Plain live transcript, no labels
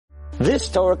This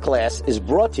Torah class is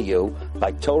brought to you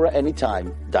by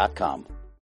TorahAnytime.com.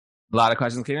 A lot of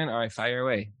questions came in. All right, fire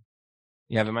away.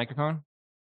 You have a microphone?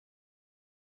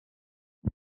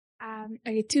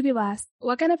 Okay, two people asked,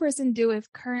 what can a person do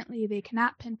if currently they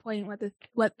cannot pinpoint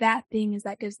what that thing is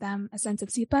that gives them a sense of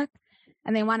sipak,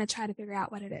 and they want to try to figure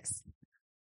out what it is?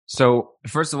 So,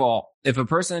 first of all, if a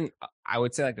person, I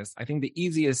would say like this, I think the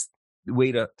easiest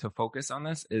way to focus on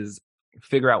this is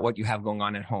figure out what you have going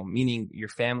on at home, meaning your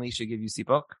family should give you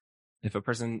sipak. If a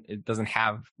person doesn't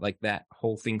have like that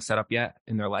whole thing set up yet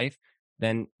in their life,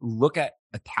 then look at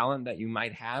a talent that you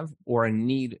might have or a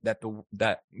need that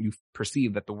you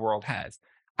perceive that the world has.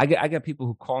 I get people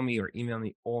who call me or email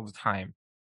me all the time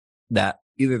that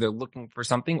either they're looking for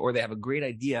something or they have a great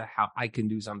idea how I can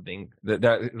do something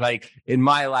that like in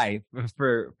my life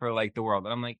for like the world.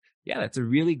 And I'm like, yeah, that's a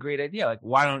really great idea. Like,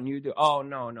 why don't you do? Oh,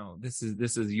 no, this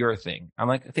is your thing. I'm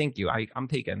like, thank you. I'm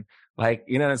taken. Like,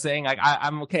 you know what I'm saying? Like,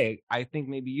 I'm okay. I think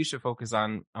maybe you should focus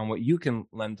on what you can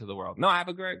lend to the world. No, I have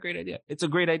a great idea. It's a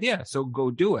great idea. So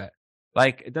go do it.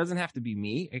 Like, it doesn't have to be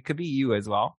me. It could be you as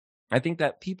well. I think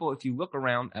that people, if you look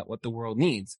around at what the world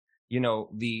needs, you know,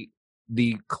 the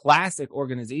classic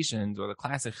organizations or the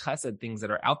classic chesed things that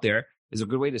are out there is a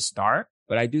good way to start.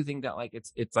 But I do think that like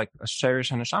it's like a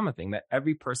sherish and a shama thing that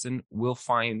every person will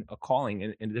find a calling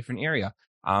in a different area.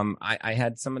 I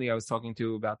had somebody I was talking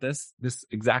to about this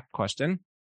exact question.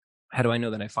 How do I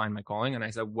know that I find my calling? And I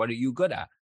said, what are you good at?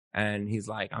 And he's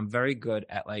like, I'm very good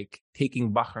at like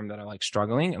taking bachrim that are like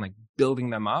struggling and like building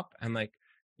them up and like,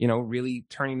 you know, really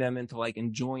turning them into like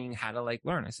enjoying how to like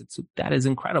learn. I said, so that is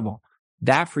incredible.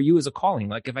 That for you is a calling.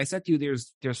 Like if I said to you,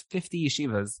 there's 50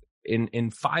 yeshivas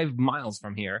in 5 miles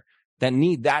from here that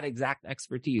need that exact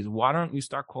expertise. Why don't you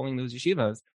start calling those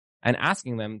yeshivas and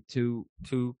asking them to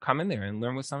come in there and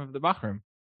learn with some of the bachrim?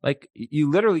 Like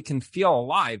you literally can feel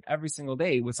alive every single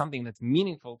day with something that's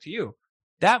meaningful to you.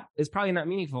 That is probably not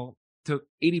meaningful to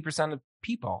 80% of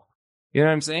people. You know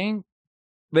what I'm saying?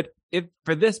 But if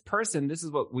for this person, this is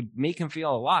what would make him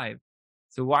feel alive.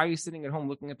 So why are you sitting at home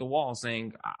looking at the wall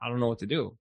saying, I don't know what to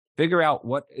do? Figure out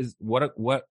what is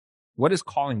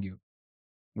calling you.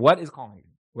 What is calling you?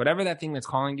 Whatever that thing that's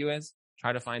calling you is,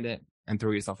 try to find it and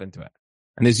throw yourself into it.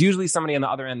 And there's usually somebody on the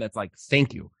other end that's like,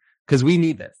 thank you, because we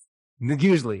need this.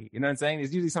 Usually, you know what I'm saying?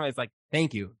 There's usually somebody that's like,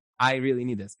 thank you, I really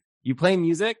need this. You play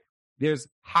music, there's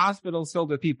hospitals filled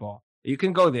with people. You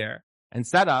can go there and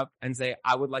set up and say,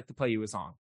 I would like to play you a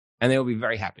song. And they will be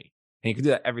very happy. And you can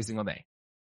do that every single day.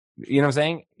 You know what I'm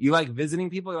saying? You like visiting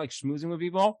people, you like schmoozing with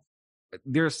people.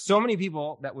 There's so many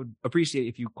people that would appreciate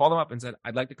if you call them up and said,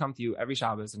 I'd like to come to you every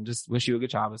Shabbos and just wish you a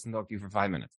good Shabbos and talk to you for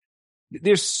 5 minutes.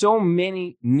 There's so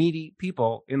many needy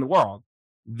people in the world.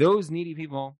 Those needy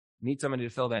people need somebody to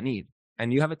fill that need.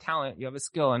 And you have a talent, you have a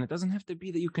skill, and it doesn't have to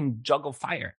be that you can juggle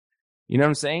fire. You know what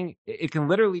I'm saying? It can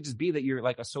literally just be that you're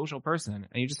like a social person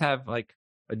and you just have like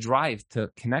a drive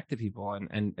to connect to people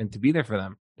and to be there for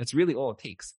them. That's really all it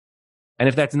takes. And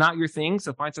if that's not your thing,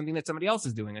 so find something that somebody else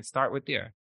is doing and start with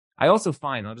there. I also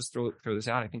find, I'll just throw this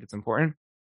out, I think it's important,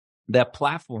 that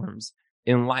platforms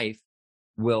in life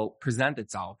will present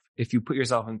itself if you put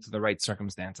yourself into the right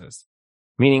circumstances.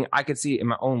 Meaning I could see in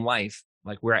my own life,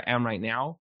 like where I am right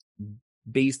now,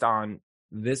 based on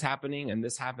this happening and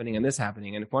this happening and this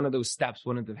happening. And if one of those steps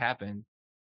wouldn't have happened,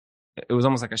 it was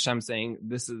almost like Hashem saying,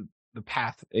 this is the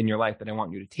path in your life that I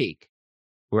want you to take.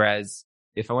 Whereas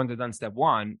if I wouldn't have done step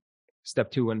 1, step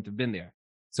 2 wouldn't have been there.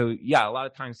 So yeah, a lot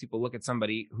of times people look at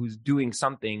somebody who's doing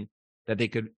something that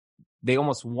they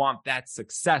almost want that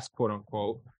success, quote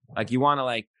unquote. Like you want to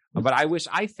like, but I wish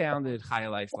I founded Chaya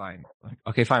Lifeline. Like,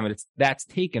 okay, fine, but that's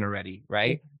taken already,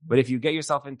 right? But if you get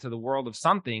yourself into the world of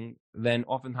something, then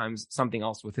oftentimes something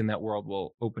else within that world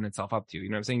will open itself up to you. You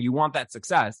know what I'm saying? You want that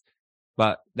success,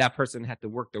 but that person had to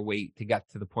work their way to get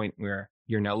to the point where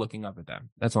you're now looking up at them.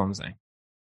 That's all I'm saying.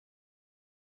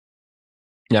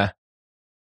 Yeah.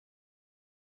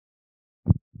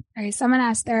 All right, someone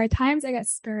asked, there are times I get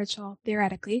spiritual,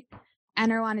 theoretically,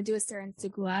 and or want to do a certain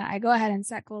segula. I go ahead and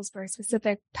set goals for a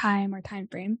specific time or time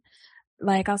frame.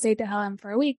 Like I'll say Tehillim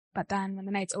for a week, but then when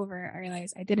the night's over, I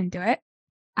realize I didn't do it.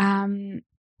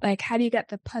 Like how do you get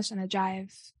the push and the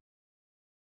drive?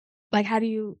 Like how do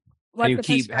you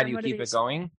keep it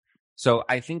going? So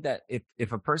I think that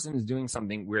if a person is doing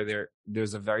something where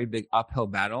there's a very big uphill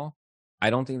battle, I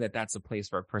don't think that that's a place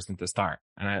for a person to start.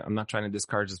 And I'm not trying to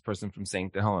discourage this person from saying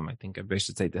Tehillim. I think everybody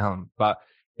should say Tehillim. But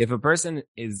if a person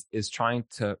is trying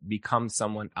to become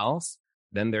someone else,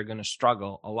 then they're going to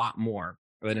struggle a lot more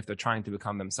than if they're trying to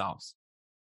become themselves.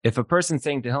 If a person's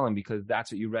saying Tehillim because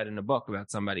that's what you read in a book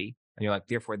about somebody, and you're like,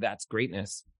 therefore that's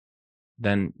greatness,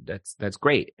 then that's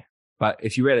great. But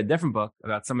if you read a different book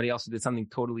about somebody else who did something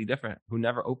totally different, who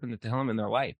never opened the Tehillim in their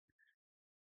life,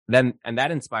 then, and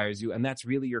that inspires you, and that's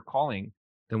really your calling,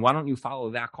 then why don't you follow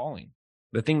that calling?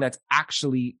 The thing that's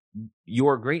actually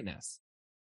your greatness.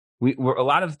 We're a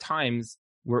lot of times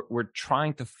we're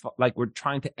trying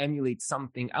to emulate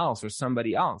something else or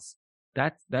somebody else.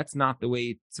 That's not the way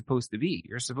it's supposed to be.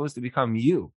 You're supposed to become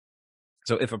you.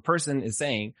 So if a person is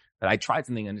saying that I tried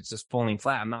something and it's just falling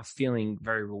flat, I'm not feeling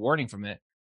very rewarding from it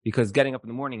because getting up in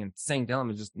the morning and saying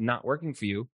Tehillim is just not working for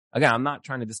you. Again, I'm not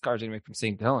trying to discourage anybody from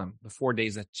saying Tehillim. The 4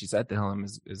 days that she said Tehillim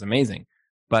is amazing.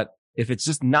 But if it's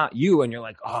just not you and you're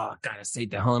like, oh, I gotta say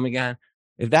Tehillim again.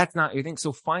 If that's not your thing,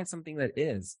 so find something that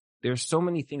is. There's so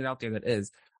many things out there that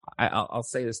is. I'll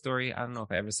say the story. I don't know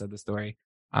if I ever said the story.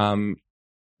 A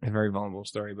very vulnerable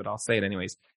story, but I'll say it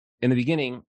anyways. In the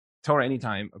beginning, Torah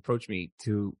Anytime approached me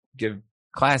to give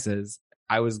classes.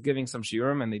 I was giving some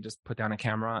shiurim and they just put down a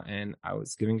camera and I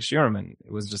was giving shiurim and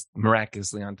it was just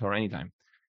miraculously on Torah Anytime.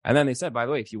 And then they said, by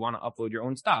the way, if you want to upload your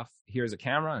own stuff, here's a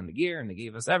camera and the gear, and they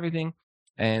gave us everything.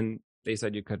 And they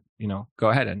said you could, go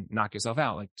ahead and knock yourself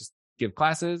out. Like just give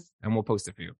classes and we'll post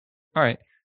it for you. All right.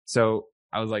 So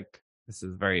I was like, this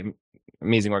is a very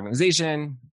amazing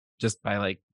organization. Just by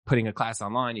like putting a class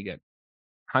online, you get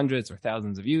hundreds or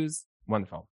thousands of views.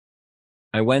 Wonderful.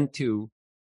 I went to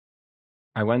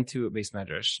a base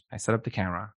medrash. I set up the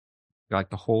camera, like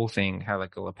the whole thing had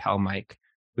like a lapel mic.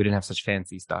 We didn't have such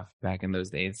fancy stuff back in those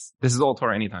days. This is all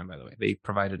Torah Anytime, by the way. They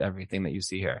provided everything that you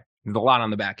see here. There's a lot on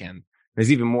the back end.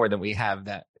 There's even more than we have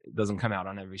that doesn't come out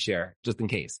on every share, just in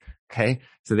case. Okay.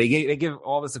 So they give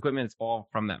all this equipment. It's all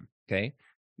from them. Okay.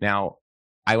 Now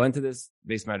I went to this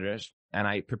base medrash and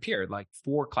I prepared like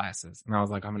 4 classes. And I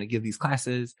was like, I'm going to give these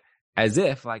classes as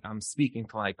if like I'm speaking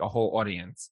to like a whole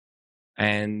audience.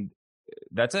 And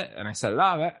that's it. And I set it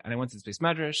up and I went to this base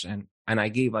medrash and I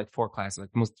gave like 4 classes,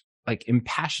 like most like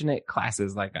impassionate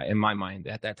classes, like in my mind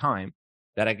at that time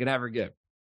that I could ever give.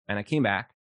 And I came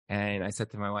back and I said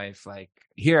to my wife, like,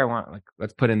 here, I want, like,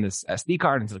 let's put in this SD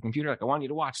card into the computer. Like, I want you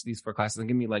to watch these 4 classes and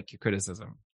give me like your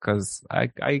criticism. Cause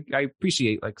I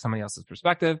appreciate like somebody else's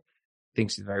perspective. I think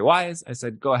she's very wise. I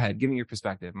said, go ahead, give me your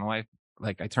perspective. My wife,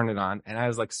 like, I turned it on and I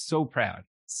was like, so proud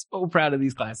of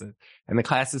these classes. And the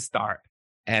classes start.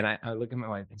 And I look at my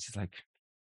wife and she's like,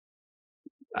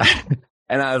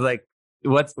 and I was like,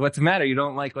 what's the matter? You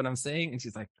don't like what I'm saying? And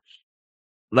she's like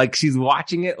she's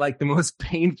watching it like the most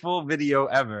painful video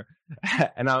ever.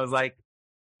 And I was like,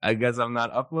 I guess I'm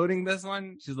not uploading this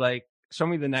one. She's like, show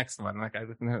me the next one. Like I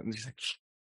looked at her and she's like,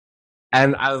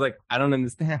 and I was like, I don't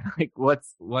understand. Like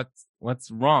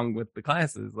what's wrong with the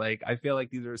classes? Like, I feel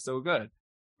like these are so good.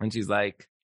 And she's like,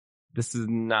 this is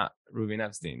not Ruben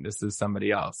Epstein. This is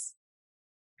somebody else.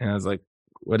 And I was like,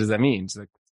 what does that mean? She's like,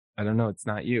 I don't know. It's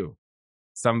not you.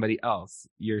 Somebody else.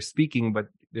 You're speaking, but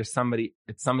it's somebody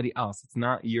else. It's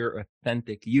not your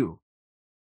authentic you.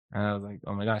 And I was like,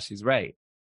 oh my gosh, she's right.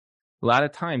 A lot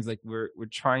of times, like we're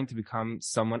trying to become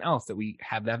someone else that we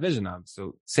have that vision of.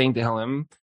 So saying Tehillim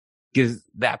gives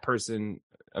that person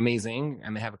amazing,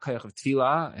 and they have a koyach of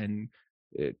tefillah and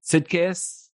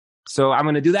tzidkis. So I'm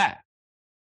going to do that.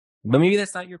 But maybe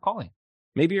that's not your calling.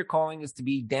 Maybe your calling is to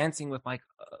be dancing with like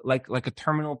a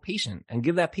terminal patient and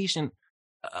give that patient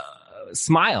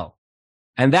smile.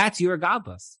 And that's your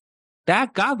godless.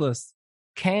 That godless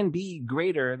can be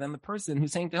greater than the person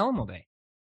who's saying Tehillim all day.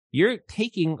 You're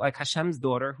taking like Hashem's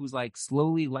daughter who's like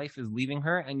slowly life is leaving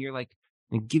her, and you're like,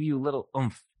 and give you a little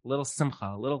oomph, a little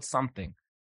simcha, a little something.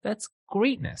 That's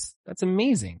greatness. That's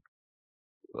amazing.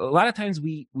 A lot of times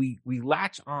we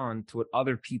latch on to what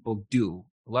other people do.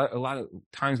 A lot of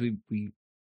times we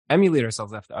emulate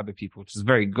ourselves after other people, which is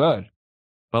very good.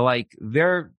 But like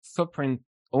their footprint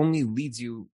only leads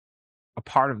you a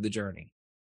part of the journey.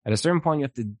 At a certain point, you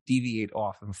have to deviate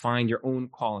off and find your own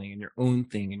calling and your own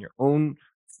thing and your own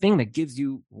thing that gives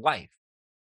you life.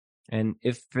 And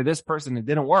if for this person it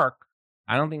didn't work,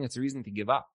 I don't think it's a reason to give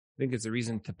up. I think it's a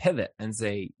reason to pivot and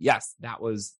say, yes, that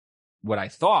was what I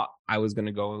thought I was going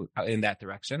to go in that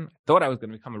direction. I thought I was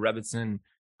going to become a Rebbetzin,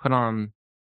 put on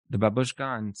the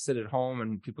babushka and sit at home,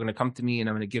 and people are going to come to me and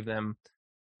I'm going to give them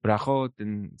brachot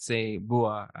and say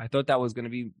bua. I thought that was going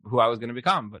to be who I was going to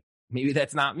become, but maybe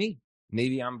that's not me.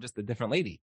 Maybe I'm just a different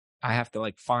lady. I have to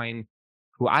like find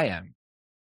who I am.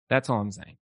 That's all I'm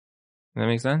saying. Does that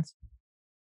make sense?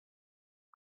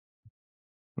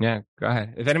 Yeah, go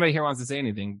ahead. If anybody here wants to say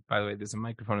anything, by the way, there's a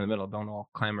microphone in the middle. Don't all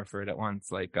clamor for it at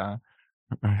once. Like,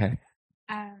 okay.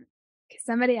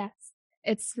 Somebody asked,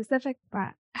 it's specific,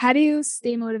 but how do you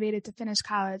stay motivated to finish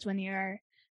college when you're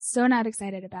so not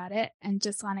excited about it and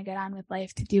just want to get on with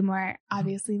life to do more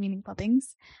obviously meaningful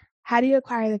things? How do you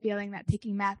acquire the feeling that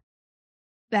taking math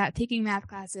that taking math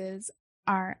classes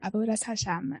are avodas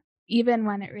Hashem, even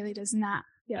when it really does not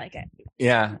feel like it.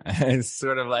 Yeah, it's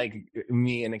sort of like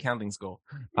me in accounting school.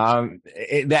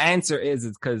 The answer is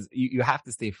it's because you have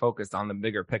to stay focused on the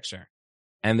bigger picture.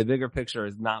 And the bigger picture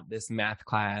is not this math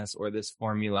class or this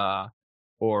formula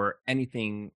or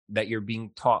anything that you're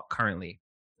being taught currently.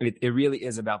 It really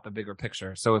is about the bigger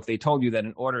picture. So if they told you that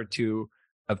in order to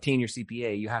obtain your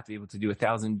CPA, you have to be able to do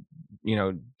 1,000,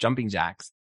 jumping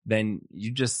jacks, then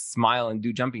you just smile and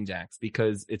do jumping jacks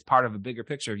because it's part of a bigger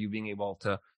picture of you being able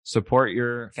to support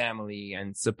your family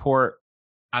and support.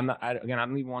 I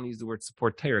don't even want to use the word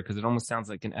support Torah because it almost sounds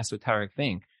like an esoteric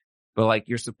thing, but like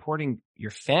you're supporting your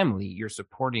family, you're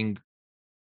supporting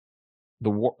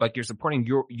you're supporting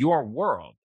your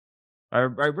world. Our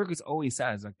Berkut always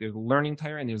says like there's learning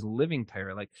Torah and there's living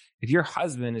Torah. Like if your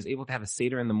husband is able to have a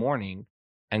Seder in the morning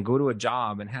and go to a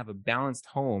job and have a balanced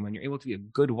home and you're able to be a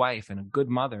good wife and a good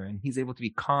mother and he's able to be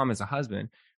calm as a husband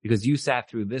because you sat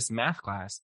through this math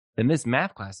class, then this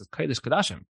math class is Kodesh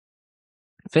Kodashim.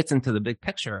 It fits into the big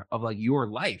picture of like your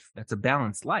life. That's a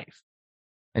balanced life.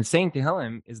 And saying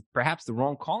Tehillim is perhaps the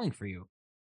wrong calling for you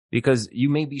because you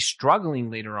may be struggling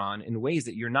later on in ways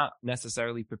that you're not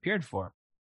necessarily prepared for.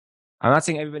 I'm not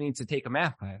saying everybody needs to take a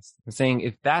math class. I'm saying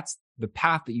if that's the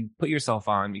path that you put yourself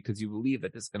on because you believe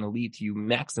that this is going to lead to you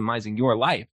maximizing your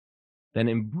life, then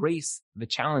embrace the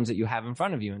challenge that you have in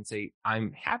front of you and say,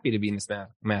 I'm happy to be in this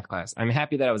math class. I'm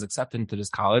happy that I was accepted into this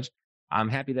college. I'm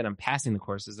happy that I'm passing the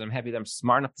courses. I'm happy that I'm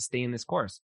smart enough to stay in this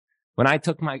course. When I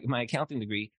took my accounting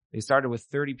degree, they started with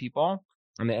 30 people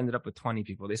and they ended up with 20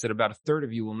 people. They said about a third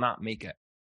of you will not make it.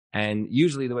 And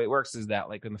usually the way it works is that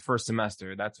like in the first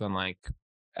semester, that's when like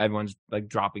everyone's like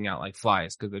dropping out like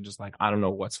flies because they're just like, I don't know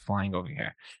what's flying over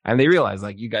here. And they realize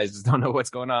like, you guys just don't know what's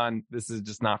going on. This is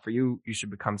just not for you. You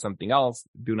should become something else.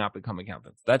 Do not become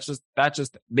accountants. That's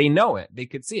just, they know it. They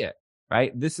could see it,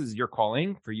 right? This is your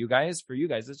calling for you guys. For you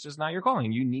guys, it's just not your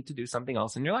calling. You need to do something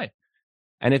else in your life.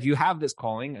 And if you have this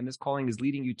calling and this calling is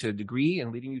leading you to a degree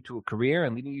and leading you to a career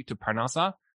and leading you to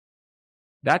parnasa,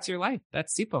 that's your life.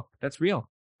 That's sipuk. That's real.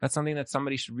 That's something that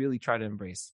somebody should really try to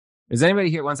embrace. Is anybody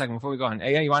here? 1 second before we go on.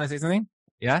 Hey, you want to say something?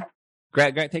 Yeah?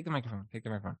 Great. Take the microphone.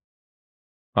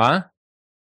 Huh?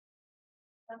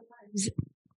 Sometimes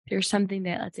there's something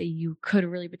that, let's say, you could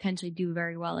really potentially do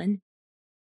very well in,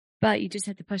 but you just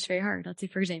have to push very hard. Let's say,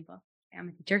 for example, I'm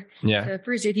a teacher. Yeah. So the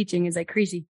first year teaching is like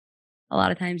crazy a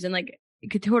lot of times. And like, you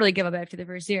could totally give up after the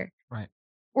first year. Right.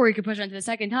 Or you could push on to the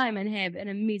second time and have an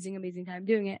amazing, amazing time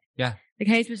doing it. Yeah. Like,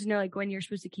 how are you supposed to know like when you're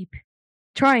supposed to keep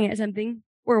trying at something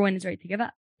or when it's right to give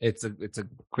up? It's a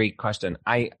great question.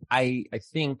 I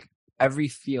think every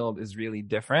field is really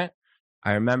different.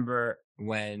 I remember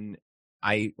when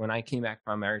I came back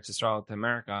from Eretz Yisrael to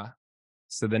America.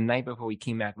 So the night before we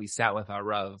came back, we sat with our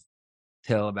Rav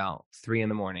till about 3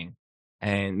 a.m.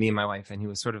 and me and my wife, and he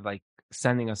was sort of like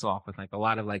sending us off with like a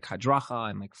lot of like hadracha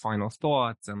and like final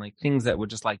thoughts and like things that were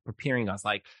just like preparing us.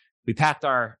 Like we packed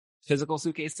our physical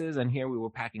suitcases and here we were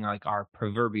packing like our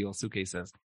proverbial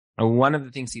suitcases. And one of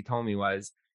the things he told me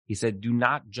was, he said, do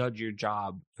not judge your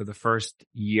job for the first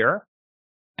year.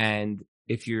 And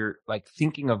if you're like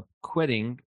thinking of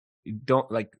quitting,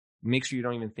 don't like, make sure you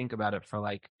don't even think about it for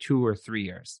like 2 or 3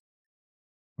 years.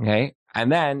 Okay. And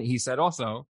then he said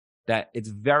also that it's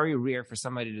very rare for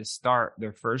somebody to start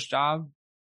their first job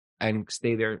and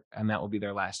stay there. And that will be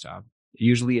their last job.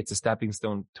 Usually it's a stepping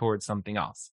stone towards something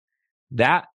else.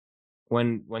 That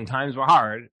when times were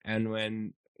hard and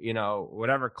when,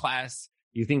 whatever class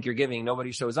you think you're giving,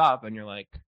 nobody shows up and you're like,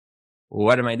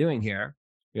 what am I doing here?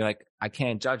 You're like, I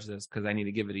can't judge this because I need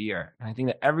to give it a year. And I think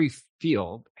that every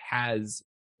field has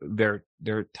their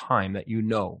time that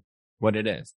what it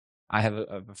is. I have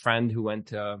a friend who went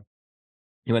to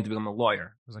become a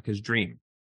lawyer. It was like his dream.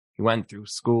 He went through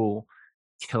school,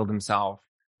 killed himself,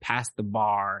 passed the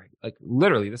bar. Like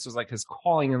literally, this was like his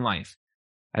calling in life.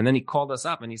 And then he called us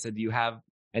up and he said, do you have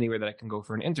anywhere that I can go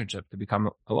for an internship to become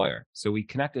a lawyer? So we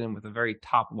connected him with a very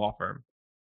top law firm.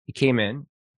 He came in,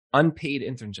 unpaid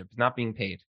internship, not being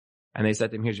paid. And they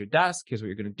said to him, here's your desk. Here's what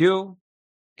you're going to do.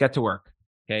 Get to work.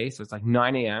 Okay. So it's like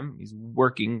 9 a.m. He's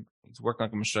working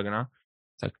like a mashugana.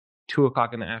 It's like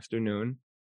 2:00 in the afternoon.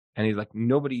 And he's like,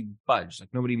 nobody budged,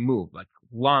 like nobody moved, like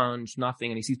lunch,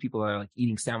 nothing. And he sees people that are like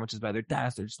eating sandwiches by their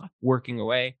desk. They're just like working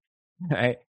away.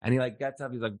 Right. And he like gets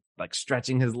up, he's like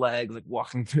stretching his legs, like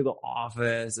walking through the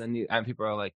office. And people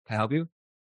are like, can I help you?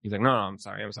 He's like, no, I'm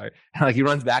sorry. And like he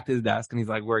runs back to his desk and he's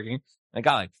like working. And it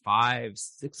got like 5,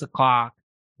 6 o'clock.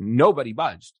 Nobody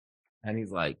budged. And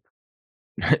he's like,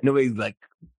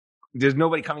 there's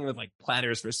nobody coming with like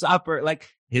platters for supper. Like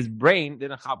his brain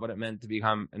didn't hop what it meant to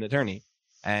become an attorney.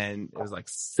 And it was like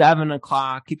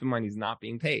 7:00. Keep in mind, he's not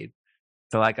being paid.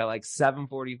 So like at like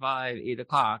 7:45,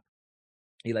 8:00,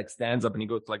 he like stands up and he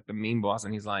goes to like the main boss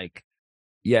and he's like,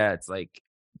 yeah, it's like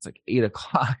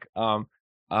 8:00.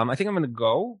 I think I'm going to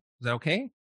go. Is that okay?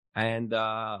 And,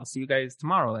 I'll see you guys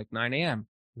tomorrow, like 9 a.m.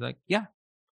 He's like, yeah,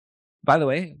 by the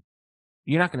way,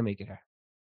 you're not going to make it here.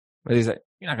 But he's like,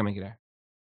 you're not going to make it here.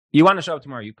 You want to show up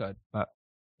tomorrow? You could, but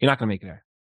you're not going to make it here.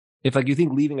 If like you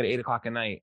think leaving at 8:00 at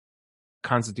night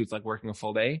constitutes like working a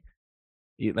full day,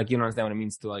 you don't understand what it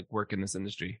means to like work in this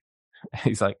industry.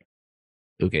 He's like,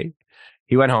 okay.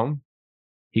 He went home.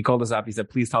 He called us up. He said,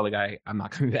 please tell the guy I'm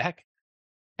not coming back.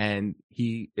 And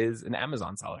he is an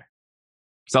Amazon seller.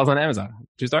 Sells on Amazon.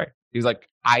 True story. He was like,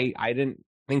 I didn't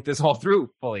think this all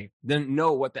through fully. Didn't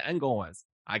know what the end goal was.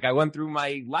 Like I went through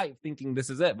my life thinking this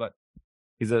is it, but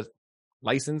he's a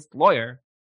licensed lawyer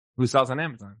who sells on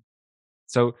Amazon.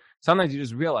 So sometimes you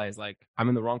just realize like I'm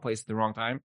in the wrong place at the wrong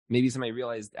time. Maybe somebody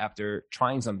realized after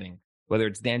trying something, whether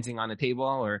it's dancing on a table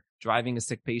or driving a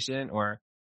sick patient or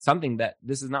something, that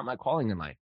this is not my calling in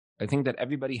life. I think that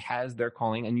everybody has their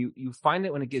calling, and you find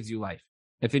it when it gives you life.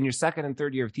 If in your second and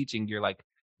third year of teaching, you're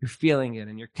feeling it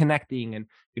and you're connecting and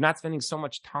you're not spending so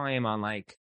much time on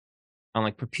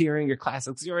preparing your class,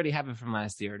 because you already have it from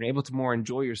last year, and you're able to more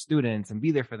enjoy your students and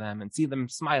be there for them and see them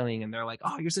smiling. And they're like,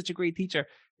 oh, you're such a great teacher.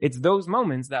 It's those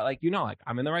moments that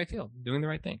I'm in the right field, doing the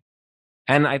right thing.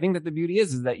 And I think that the beauty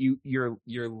is that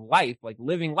your life, like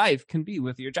living life, can be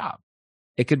with your job.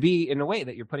 It could be in a way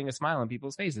that you're putting a smile on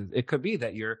people's faces. It could be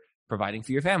that you're providing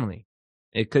for your family.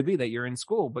 It could be that you're in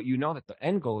school, but you know that the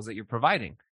end goal is that you're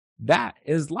providing. That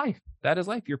is life. That is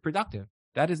life. You're productive.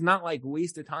 That is not like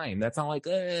wasted time. That's not like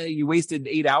you wasted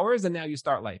 8 hours and now you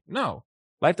start life. No,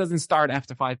 life doesn't start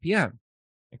after 5 p.m.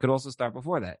 It could also start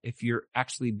before that if you're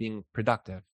actually being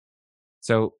productive.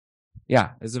 So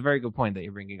yeah, it's a very good point that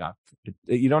you're bringing up.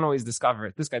 You don't always discover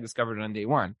it. This guy discovered it on day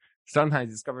one.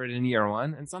 Sometimes discovered it in year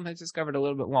one, and sometimes discovered it a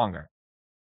little bit longer.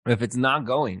 But if it's not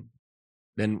going,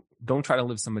 then don't try to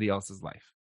live somebody else's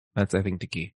life. That's, I think, the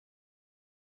key.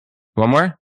 One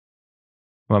more.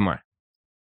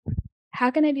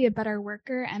 How can I be a better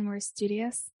worker and more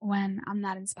studious when I'm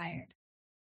not inspired?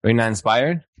 Are you not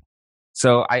inspired?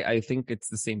 So I think it's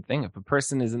the same thing. If a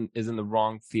person is in the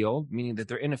wrong field, meaning that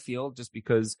they're in a field just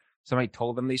because somebody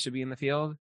told them they should be in the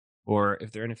field, or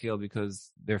if they're in a field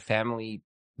because their family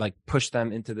like pushed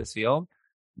them into this field,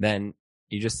 then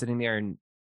you're just sitting there and,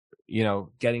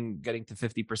 getting to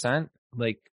 50%.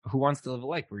 Like, who wants to live a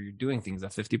life where you're doing things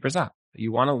at 50%?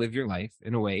 You want to live your life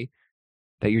in a way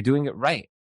that you're doing it right.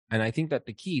 And I think that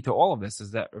the key to all of this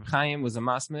is that Reb Chaim was a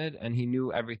masmid and he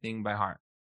knew everything by heart.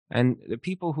 And the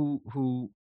people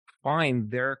who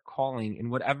find their calling in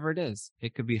whatever it is,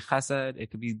 it could be chesed, it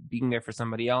could be being there for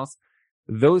somebody else.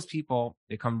 Those people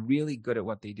become really good at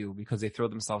what they do because they throw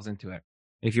themselves into it.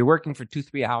 If you're working for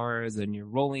 2-3 hours and you're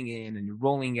rolling in and you're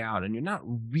rolling out and you're not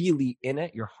really in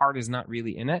it, your heart is not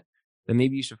really in it, then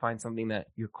maybe you should find something that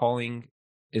your calling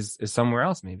is somewhere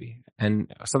else maybe.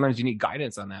 And sometimes you need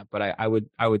guidance on that. But I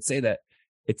would say that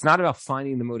it's not about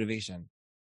finding the motivation.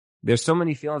 There's so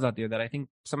many fields out there that I think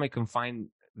somebody can find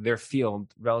their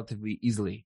field relatively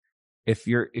easily. If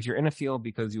you're in a field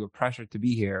because you were pressured to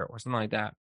be here or something like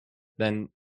that, then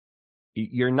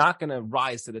you're not going to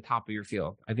rise to the top of your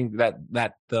field. I think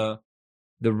that the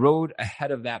road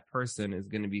ahead of that person is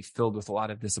going to be filled with a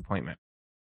lot of disappointment.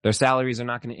 Their salaries are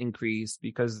not going to increase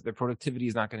because their productivity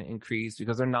is not going to increase,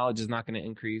 because their knowledge is not going to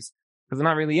increase, because they're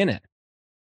not really in it.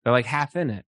 They're like half in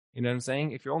it. You know what I'm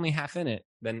saying? If you're only half in it,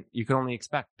 then you can only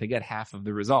expect to get half of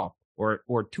the result or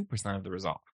 2% of the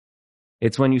result.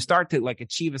 It's when you start to like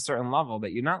achieve a certain level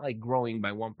that you're not like growing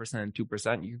by 1%,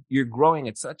 2%. You're growing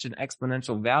at such an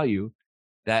exponential value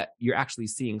that you're actually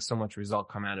seeing so much result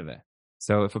come out of it.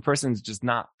 So if a person's just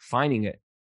not finding it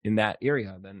in that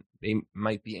area, then they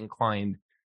might be inclined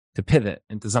to pivot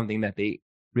into something that they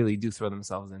really do throw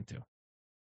themselves into.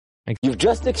 You've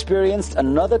just experienced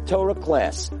another Torah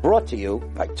class brought to you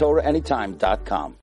by TorahAnytime.com.